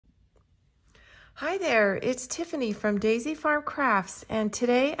Hi there, it's Tiffany from Daisy Farm Crafts, and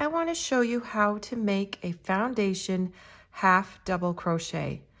today I want to show you how to make a foundation half double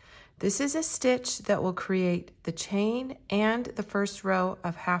crochet. This is a stitch that will create the chain and the first row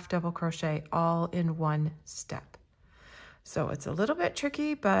of half double crochet all in one step. So it's a little bit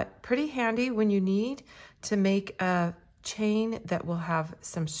tricky, but pretty handy when you need to make a chain that will have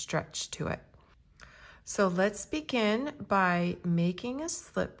some stretch to it. So let's begin by making a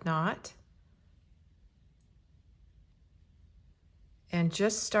slip knot. And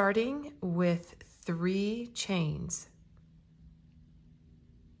just starting with 3 chains.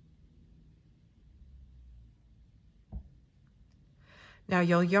 Now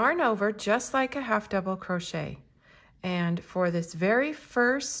you'll yarn over just like a half double crochet. And for this very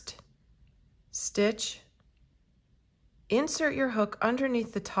first stitch, insert your hook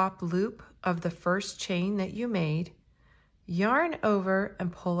underneath the top loop of the first chain that you made, yarn over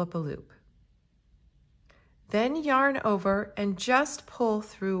and pull up a loop. Then yarn over and just pull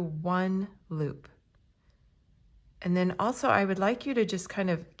through 1 loop. And then also I would like you to just kind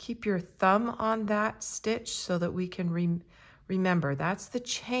of keep your thumb on that stitch so that we can remember that's the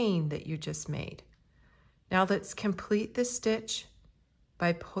chain that you just made. Now let's complete the stitch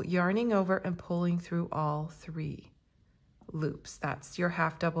by yarning over and pulling through all 3 loops. That's your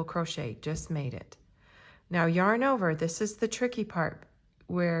half double crochet, just made it. Now yarn over, this is the tricky part,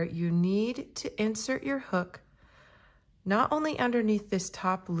 where you need to insert your hook not only underneath this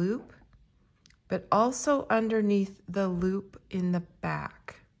top loop, but also underneath the loop in the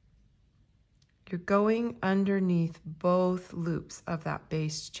back. You're going underneath both loops of that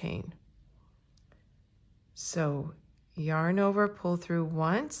base chain. So yarn over, pull through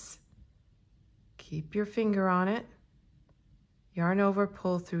once, keep your finger on it, yarn over,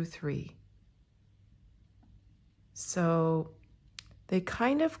 pull through 3. So they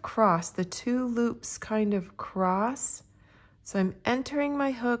kind of cross, the 2 loops kind of cross. So I'm entering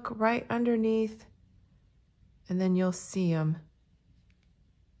my hook right underneath, and then you'll see them.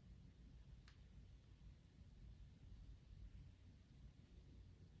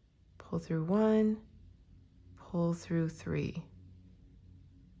 Pull through 1, pull through 3.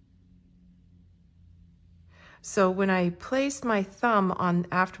 So when I place my thumb on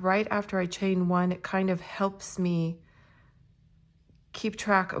right after I chain 1, it kind of helps me keep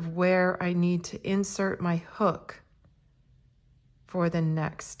track of where I need to insert my hook for the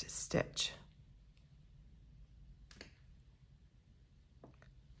next stitch.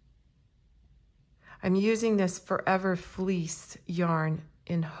 I'm using this Forever Fleece yarn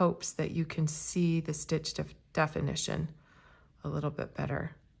in hopes that you can see the stitch definition a little bit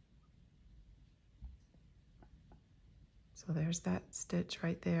better. So there's that stitch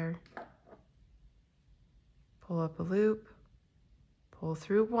right there. Pull up a loop, pull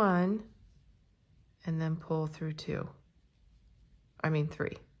through 1, and then pull through 3,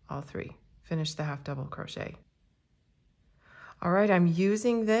 all 3. Finish the half double crochet. All right, I'm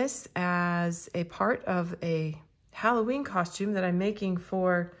using this as a part of a Halloween costume that I'm making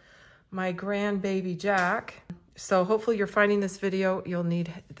for my grandbaby Jack. So hopefully you're finding this video, you'll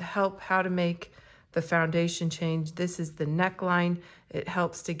need the help how to make the foundation change. This is the neckline. It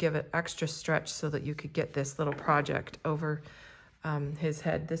helps to give it extra stretch so that you could get this little project over his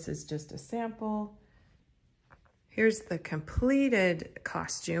head. This is just a sample. Here's the completed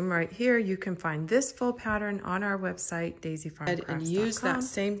costume right here. You can find this full pattern on our website, daisyfarmcrafts.com. And use that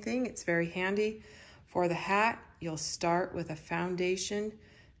same thing. It's very handy. For the hat, you'll start with a foundation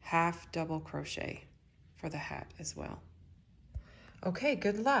half double crochet for the hat as well. Okay,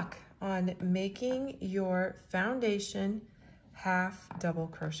 good luck on making your foundation half double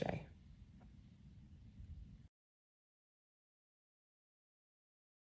crochet.